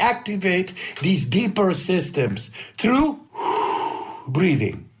willfully activate these deeper systems through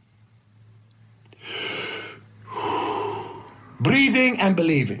breathing. Breathing and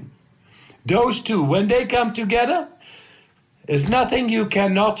believing. Those two, when they come together, there's nothing you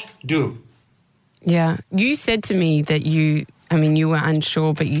cannot do. Yeah. You said to me that you were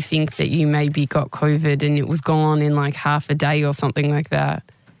unsure, but you think that you maybe got COVID and it was gone in like half a day or something like that.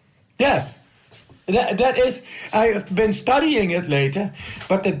 Yes. That is, I've been studying it later,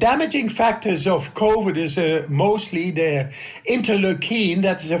 but the damaging factors of COVID is mostly the interleukin,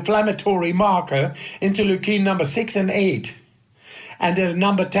 that's an inflammatory marker, interleukin number 6 and 8. And the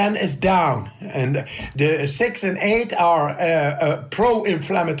number 10 is down. And the 6 and 8 are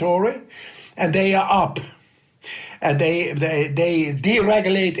pro-inflammatory, and they are up. And they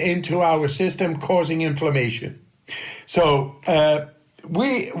deregulate into our system, causing inflammation. So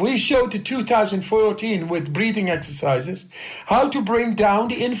we showed in 2014 with breathing exercises how to bring down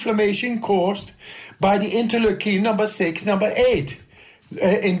the inflammation caused by the interleukin number 6, number 8.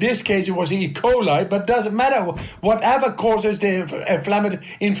 In this case, it was E. coli, but doesn't matter. Whatever causes the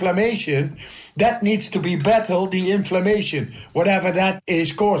inflammation, that needs to be battled, the inflammation, whatever that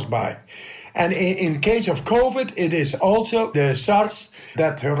is caused by. And in case of COVID, it is also the SARS,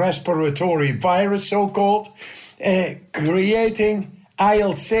 that respiratory virus, so-called, creating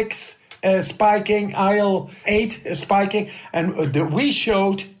IL-6 spiking, IL-8 spiking. And we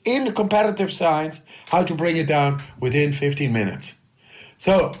showed in comparative science how to bring it down within 15 minutes.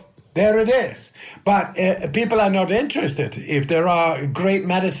 So there it is. But people are not interested. If there are great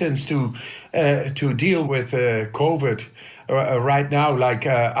medicines to deal with COVID right now, like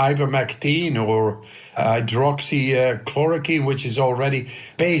ivermectin or hydroxychloroquine, which is already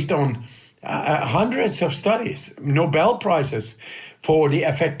based on hundreds of studies, Nobel Prizes for the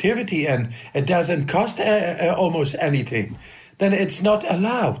effectivity, and it doesn't cost almost anything, then it's not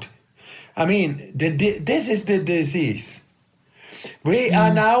allowed. I mean, this is the disease. We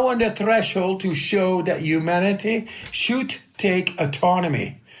are now on the threshold to show that humanity should take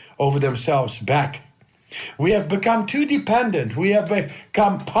autonomy over themselves back. We have become too dependent. We have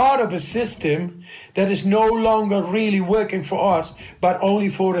become part of a system that is no longer really working for us, but only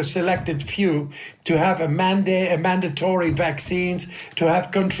for a selected few, to have a mandatory vaccines, to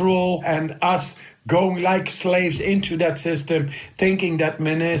have control, and us going like slaves into that system, thinking that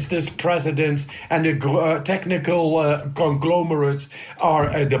ministers, presidents, and the technical conglomerates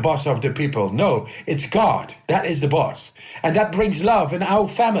are the boss of the people. No, it's God. That is the boss. And that brings love in our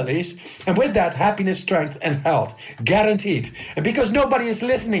families. And with that, happiness, strength, and health. Guaranteed. And because nobody is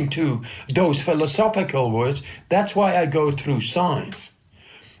listening to those philosophical words, that's why I go through science.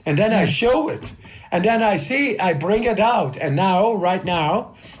 And then I show it. And then I bring it out. And now, right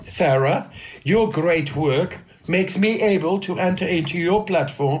now, Sarah, your great work makes me able to enter into your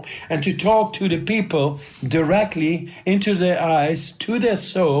platform and to talk to the people directly into their eyes, to their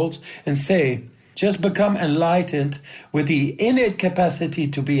souls, and say, just become enlightened with the innate capacity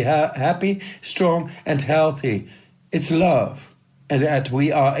to be happy, strong, and healthy. It's love, and that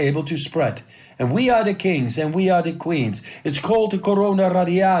we are able to spread. And we are the kings and we are the queens. It's called the corona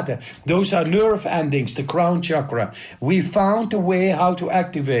radiata. Those are nerve endings, the crown chakra. We found a way how to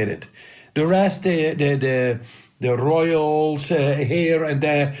activate it. The rest, the royals here and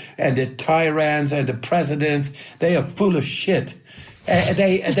there, and the tyrants and the presidents, they are full of shit.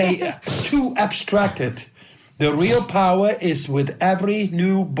 They too abstracted. The real power is with every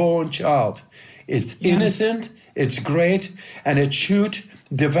newborn child. It's innocent, it's great, and it should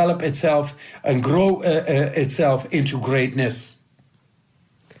develop itself and grow itself into greatness.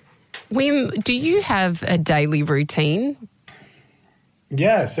 Wim, do you have a daily routine?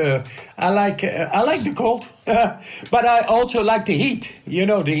 Yes, I like the cold, but I also like the heat. You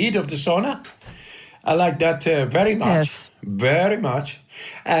know, the heat of the sauna. I like that very much, very much.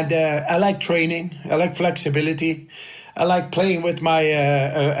 And I like training. I like flexibility. I like playing with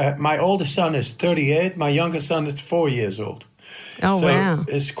my oldest son is 38. My youngest son is 4 years old. Oh, so wow.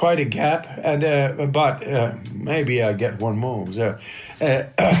 It's quite a gap, and but maybe I get one more. So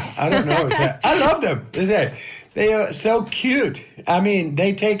I don't know. I love them. They are so cute. I mean,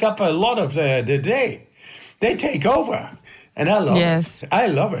 they take up a lot of the day. They take over, and I love it. I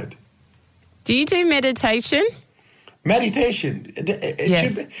love it. Do you do meditation? Meditation.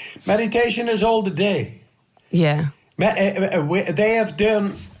 Meditation is all the day. Yeah. They have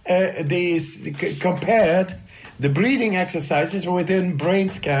done compared the breathing exercises within brain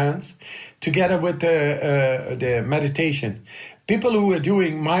scans together with the meditation. People who were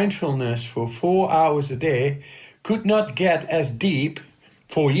doing mindfulness for 4 hours a day could not get as deep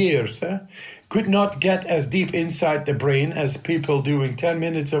for years, could not get as deep inside the brain as people doing 10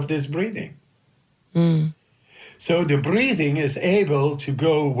 minutes of this breathing. Mm. So the breathing is able to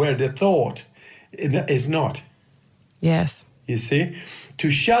go where the thought is not. Yes. You see? To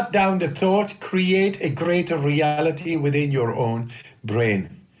shut down the thought, create a greater reality within your own brain.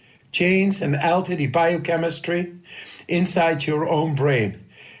 Change and alter the biochemistry inside your own brain.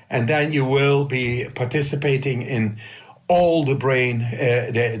 And then you will be participating in all the brain,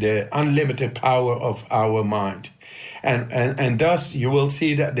 the unlimited power of our mind. And thus you will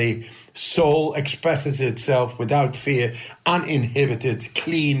see that the soul expresses itself without fear, uninhibited,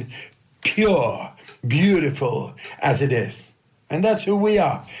 clean, pure, beautiful as it is. And that's who we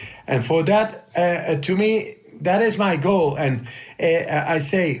are. And for that, to me, that is my goal. And I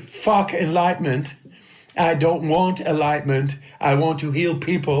say, fuck enlightenment. I don't want enlightenment. I want to heal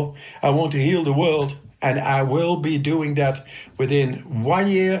people. I want to heal the world. And I will be doing that within 1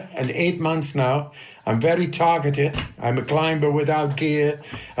 year and 8 months now. I'm very targeted. I'm a climber without gear.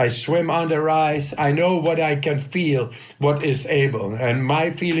 I swim under ice. I know what I can feel, what is able. And my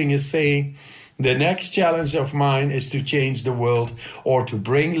feeling is saying, the next challenge of mine is to change the world or to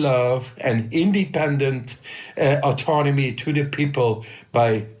bring love and independent autonomy to the people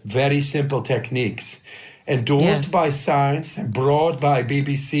by very simple techniques. Endorsed by science, brought by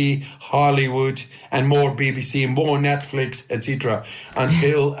BBC, Hollywood, and more BBC, more Netflix, etc.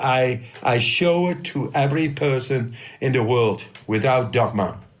 Until I show it to every person in the world without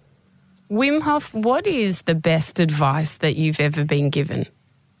dogma. Wim Hof, what is the best advice that you've ever been given?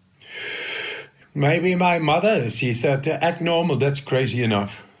 Maybe my mother, she said, act normal, that's crazy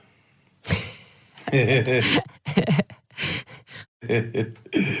enough.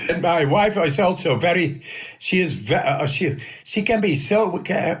 And my wife is also she can be so,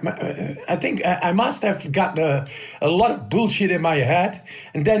 I think I must have got a lot of bullshit in my head,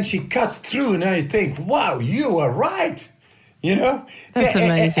 and then she cuts through and I think, wow, you are right, you know? That's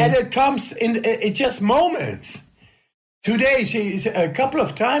amazing. And it comes in just moments. Today, she's a couple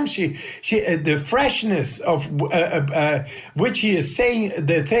of times. She the freshness of which she is saying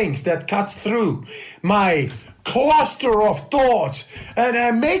the things that cuts through my cluster of thoughts, and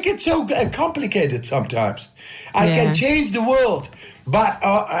I make it so complicated sometimes. I can change the world, but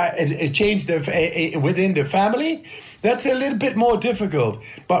change within the family, That's a little bit more difficult.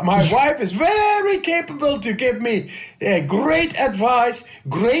 But my wife is very capable to give me great advice,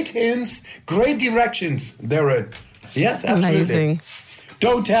 great hints, great directions therein. Yes, absolutely. Amazing.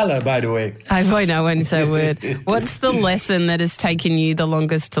 Don't tell her, by the way. I won't, I won't say a word. What's the lesson that has taken you the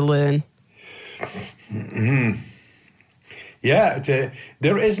longest to learn? Yeah,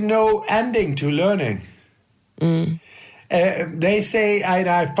 there is no ending to learning. They say, and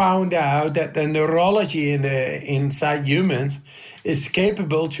I found out that the neurology inside humans is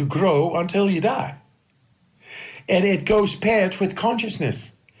capable to grow until you die. And it goes paired with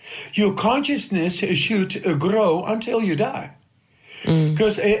consciousness. Your consciousness should grow until you die.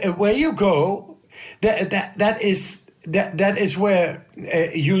 Because where you go, that is where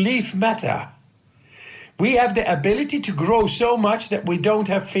you leave matter. We have the ability to grow so much that we don't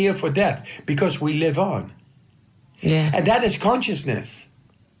have fear for death because we live on. Yeah. And that is consciousness.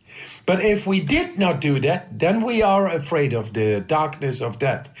 But if we did not do that, then we are afraid of the darkness of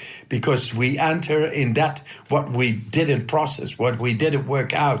death because we enter in that what we didn't process, what we didn't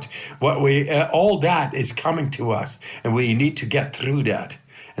work out, all that is coming to us, and we need to get through that.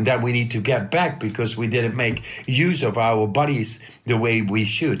 And then we need to get back because we didn't make use of our bodies the way we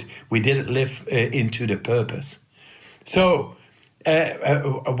should. We didn't live into the purpose. So,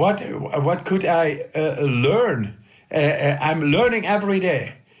 what could I learn? I'm learning every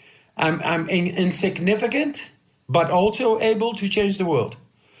day. I'm insignificant, but also able to change the world.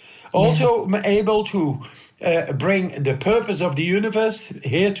 Also able to bring the purpose of the universe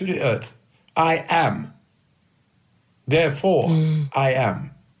here to the earth. I am. Therefore, I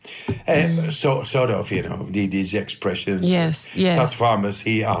am. Sort of, these expressions. Yes.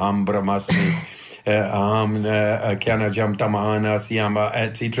 Tatvamasi, aham, brahmasmi, aham, kyanajam tamahana, siyama,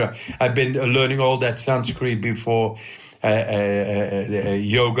 etc. I've been learning all that Sanskrit before,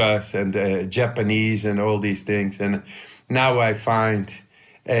 yogas and Japanese and all these things. And now I find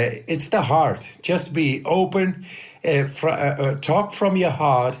it's the heart. Just be open, talk from your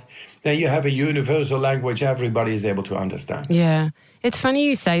heart. Then you have a universal language everybody is able to understand. Yeah. It's funny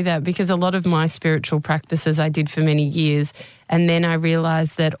you say that because a lot of my spiritual practices I did for many years, and then I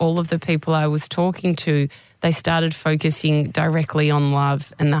realised that all of the people I was talking to, they started focusing directly on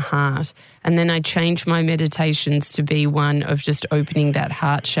love and the heart. And then I changed my meditations to be one of just opening that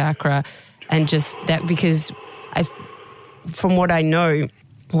heart chakra and just that, because from what I know,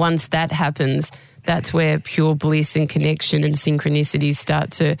 once that happens, that's where pure bliss and connection and synchronicities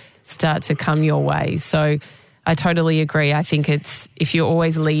start to come your way. So I totally agree. I think if you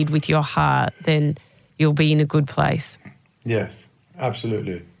always lead with your heart, then you'll be in a good place. Yes,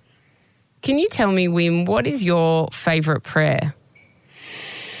 absolutely. Can you tell me, Wim, what is your favourite prayer?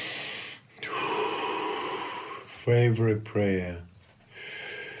 Favorite prayer?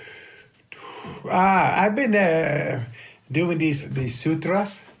 I've been doing these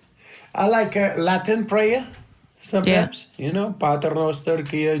sutras. I like Latin prayer. Sometimes, Pater Noster,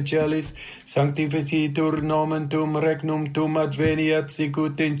 Quia Celis, Sanctificetur nomen tum, regnum tum adveniat,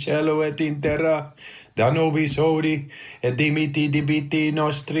 sicut in cielo et in terra, da nobis hodie, et dimitti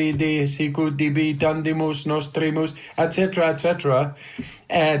nostri, sicut dimittandimus nostrimus, etc., etc.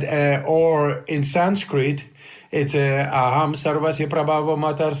 And, or in Sanskrit, it's aham sarvasya prabhavo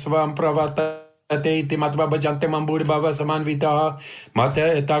matar svam pravata, Teiti matva bhajante mambur bhava samanvitaha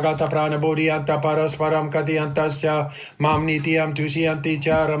mate tagata prana bodhiyanta parasparam katiyantasya mam nitiyam tushiyanti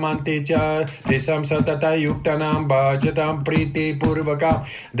cha ramanti cha desam satata yuktanam bhajatam priti purvakam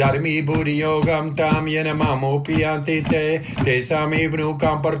dharmi buddhi yogam tam yena mamopiyanti te desam ivnu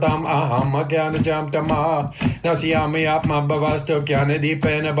kampartam aham agyanajam tamaha nasyami apma bhavasto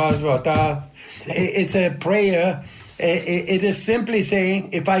kyanadipena bhasvata. It's a prayer. It is simply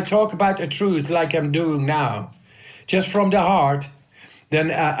saying, if I talk about a truth like I'm doing now, just from the heart,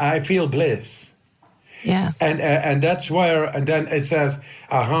 then I feel bliss. Yeah. And that's where, and then it says,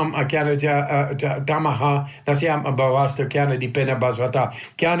 aham akyana tamaha nasyam bhavasta kyana dipena basvata.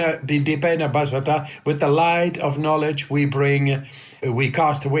 Kyana dipena basvata, with the light of knowledge we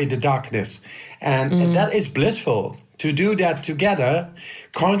cast away the darkness. And that is blissful. To do that together,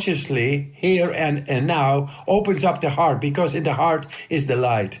 consciously, here and now, opens up the heart, because in the heart is the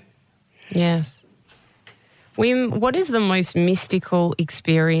light. Yes. Wim, what is the most mystical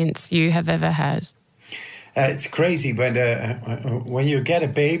experience you have ever had? It's crazy when you get a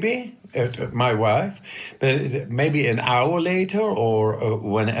baby, my wife, maybe an hour later or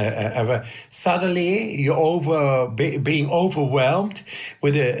whenever, suddenly you're being overwhelmed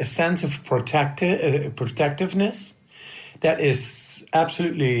with a sense of protectiveness. That is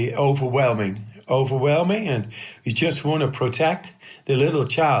absolutely overwhelming overwhelming, and you just want to protect the little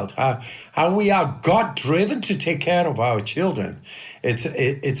child. How we are God-driven to take care of our children.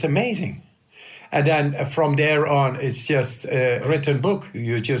 It's amazing. And then from there on, it's just a written book.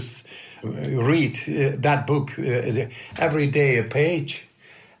 You just read that book every day, a page,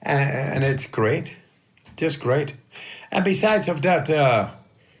 and it's great, just great. And besides of that,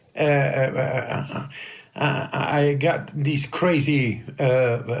 I got these crazy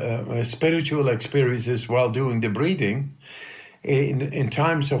spiritual experiences while doing the breathing in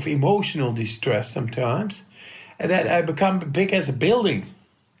times of emotional distress sometimes, and that I become big as a building.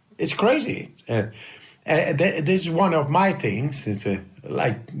 It's crazy. This is one of my things. It's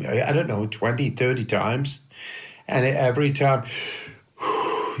like, I don't know, 20, 30 times. And every time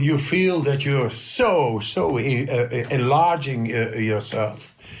you feel that you're so enlarging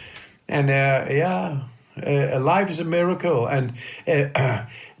yourself. And life is a miracle. And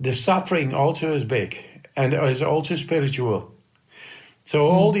the suffering also is big and is also spiritual. So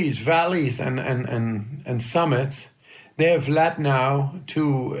all these valleys and summits, they have led now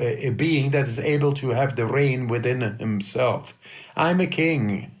to a being that is able to have the reign within himself. I'm a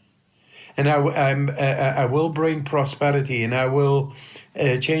king, and I will bring prosperity, and I will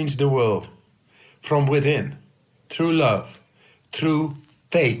change the world from within, through love, through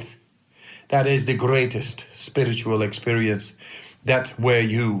faith. That is the greatest spiritual experience, that where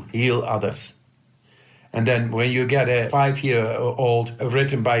you heal others. And then when you get a 5-year-old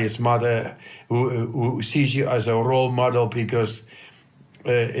written by his mother who sees you as a role model because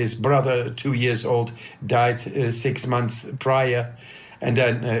his brother, 2 years old, died 6 months prior, and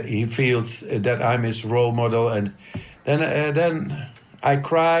then he feels that I'm his role model, and then I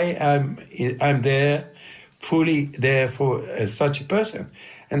cry. I'm there, fully there for such a person,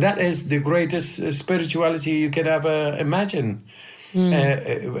 and that is the greatest spirituality you can ever imagine,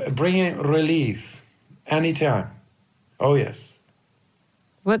 bringing relief. Anytime. Oh, yes.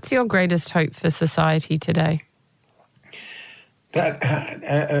 What's your greatest hope for society today?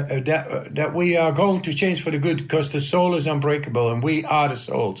 That we are going to change for the good, because the soul is unbreakable and we are the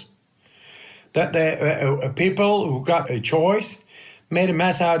souls. That the people who got a choice made a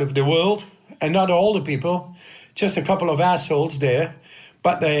mess out of the world, and not all the people, just a couple of assholes there,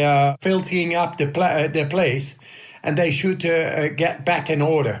 but they are filthying up their place, and they should get back in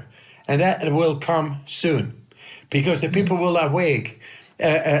order. And that will come soon, because the people will awake,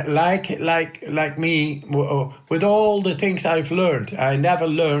 like me, with all the things I've learned. I never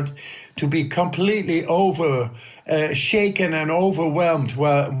learned to be completely shaken and overwhelmed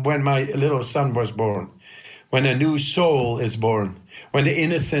when my little son was born, when a new soul is born, when the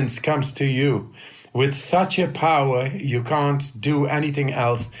innocence comes to you with such a power, you can't do anything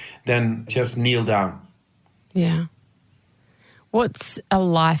else than just kneel down. Yeah. What's a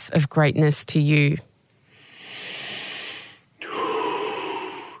life of greatness to you?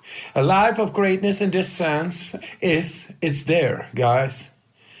 A life of greatness in this sense it's there, guys.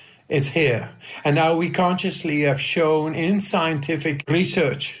 It's here. And now we consciously have shown in scientific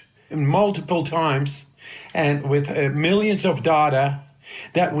research multiple times and with millions of data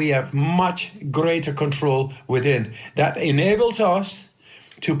that we have much greater control within. That enables us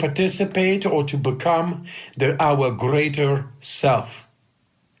to participate or to become our greater self.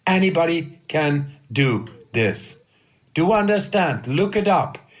 Anybody can do this. Do understand? Look it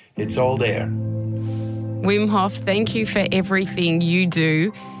up. It's all there. Wim Hof, thank you for everything you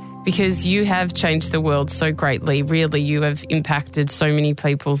do, because you have changed the world so greatly. Really, you have impacted so many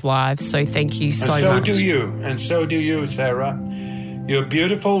people's lives. So thank you so much. And so do you. And so do you, Sarah. You're a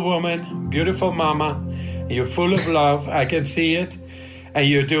beautiful woman, beautiful mama. You're full of love. I can see it. And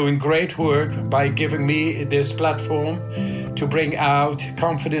you're doing great work by giving me this platform to bring out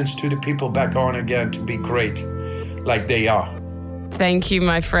confidence to the people back on again, to be great like they are. Thank you,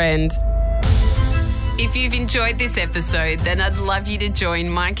 my friend. If you've enjoyed this episode, then I'd love you to join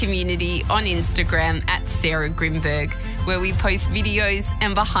my community on Instagram at Sarah Grimberg, where we post videos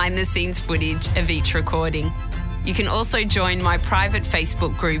and behind-the-scenes footage of each recording. You can also join my private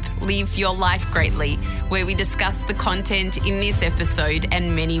Facebook group, Live Your Life Greatly, where we discuss the content in this episode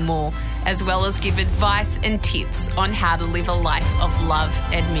and many more, as well as give advice and tips on how to live a life of love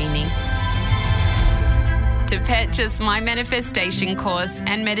and meaning. To purchase my manifestation course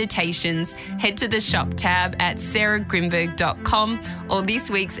and meditations, head to the shop tab at sarahgrimberg.com or this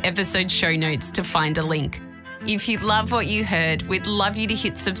week's episode show notes to find a link. If you love what you heard, we'd love you to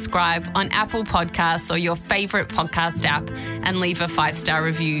hit subscribe on Apple Podcasts or your favourite podcast app and leave a 5-star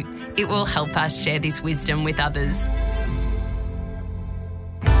review. It will help us share this wisdom with others.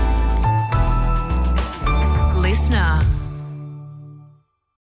 Listener.